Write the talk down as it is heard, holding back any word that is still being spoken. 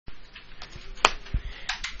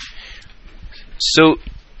So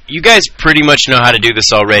you guys pretty much know how to do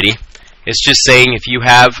this already. It's just saying if you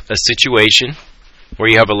have a situation where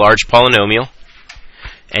you have a large polynomial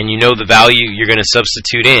and you know the value you're going to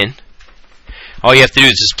substitute in, all you have to do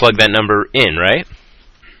is just plug that number in, right?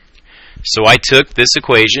 So I took this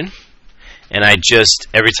equation and I just,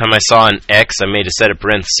 every time I saw an x, I made a set of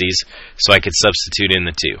parentheses so I could substitute in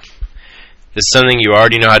the 2. This is something you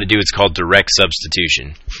already know how to do. It's called direct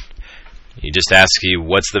substitution. You just ask you,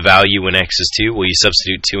 what's the value when x is 2? Well, you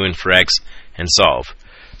substitute 2 in for x and solve.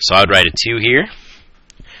 So I'd write a 2 here.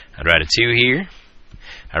 I'd write a 2 here.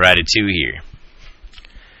 I'd write a 2 here.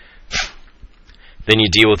 Then you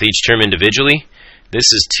deal with each term individually.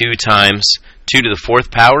 This is 2 times 2 to the 4th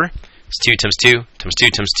power. It's 2 times 2 times 2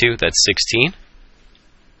 times 2. That's 16.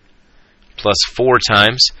 Plus 4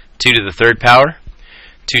 times 2 to the 3rd power.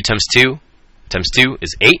 2 times 2 times 2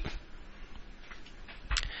 is 8.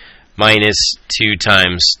 Minus 2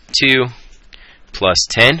 times 2 plus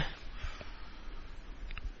 10.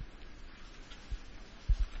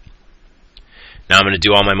 Now I'm going to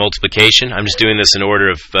do all my multiplication. I'm just doing this in order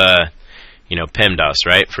of, PEMDAS,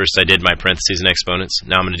 right? First I did my parentheses and exponents.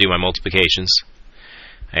 Now I'm going to do my multiplications.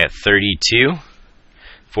 I got 32.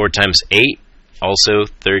 4 times 8, also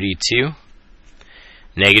 32.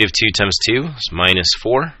 Negative 2 times 2 is minus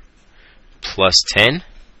 4. Plus 10.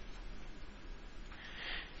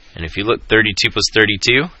 And if you look, 32 plus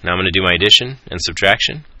 32, now I'm going to do my addition and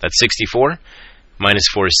subtraction. That's 64. Minus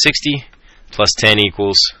 4 is 60. Plus 10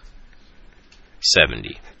 equals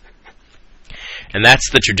 70. And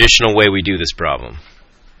that's the traditional way we do this problem.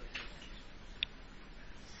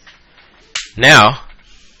 Now,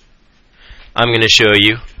 I'm going to show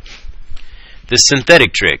you this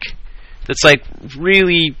synthetic trick. That's like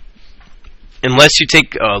really, unless you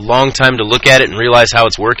take a long time to look at it and realize how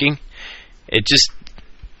it's working, it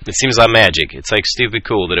seems like magic. It's like stupid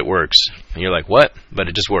cool that it works. And you're like, what? But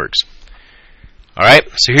it just works. Alright,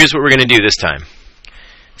 so here's what we're going to do this time.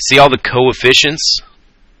 See all the coefficients?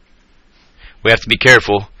 We have to be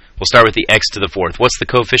careful. We'll start with the x to the 4th. What's the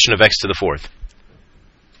coefficient of x to the 4th?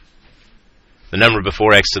 The number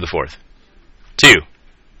before x to the 4th. 2.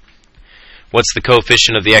 What's the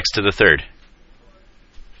coefficient of the x to the 3rd?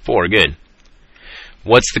 4, good.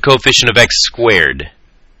 What's the coefficient of x squared?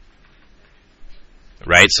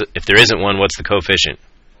 Right, so if there isn't one, what's the coefficient?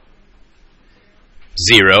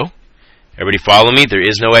 0. Everybody follow me? There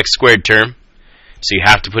is no x squared term, so you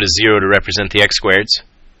have to put a 0 to represent the x squareds.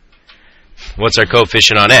 What's our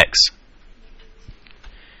coefficient on x?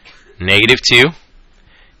 Negative 2.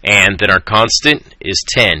 And then our constant is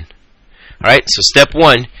 10. Alright, so step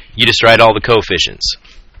 1, you just write all the coefficients.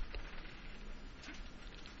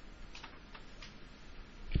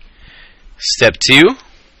 Step 2,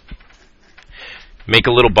 make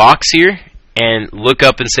a little box here and look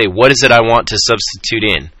up and say, what is it I want to substitute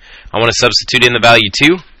in? I want to substitute in the value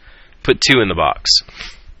 2. Put 2 in the box.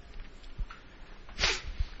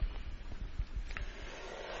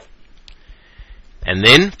 And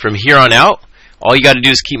then, from here on out, all you got to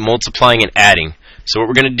do is keep multiplying and adding. So what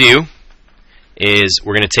we're going to do is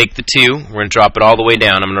we're going to take the 2, we're going to drop it all the way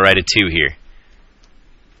down. I'm going to write a 2 here.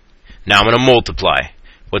 Now I'm going to multiply.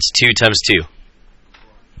 What's 2 times 2?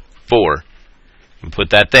 4. And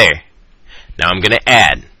put that there. Now I'm going to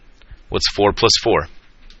add. What's 4 plus 4?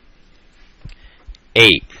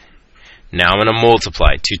 8. Now I'm going to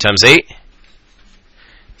multiply. 2 times 8?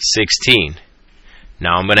 16.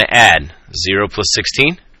 Now I'm going to add. 0 plus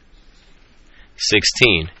 16?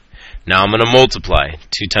 16. Now I'm going to multiply.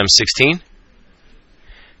 2 times 16?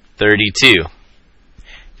 32.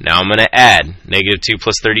 Now I'm going to add. Negative 2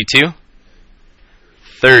 plus 32?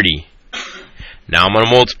 30. Now I'm going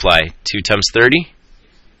to multiply. 2 times 30?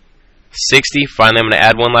 60. Finally, I'm going to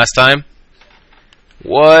add one last time.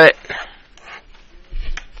 What?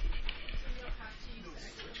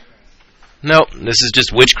 No, this is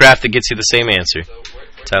just witchcraft that gets you the same answer.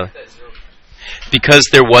 Tyler. Because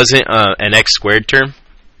there wasn't an x squared term.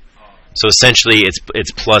 So essentially,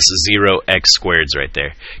 it's plus 0 x squareds right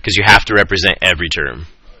there. Because you have to represent every term.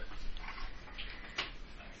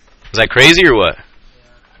 Is that crazy or what?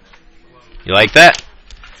 You like that?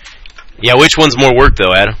 Yeah, which one's more work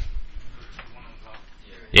though, Adam?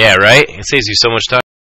 Yeah, right? It saves you so much time.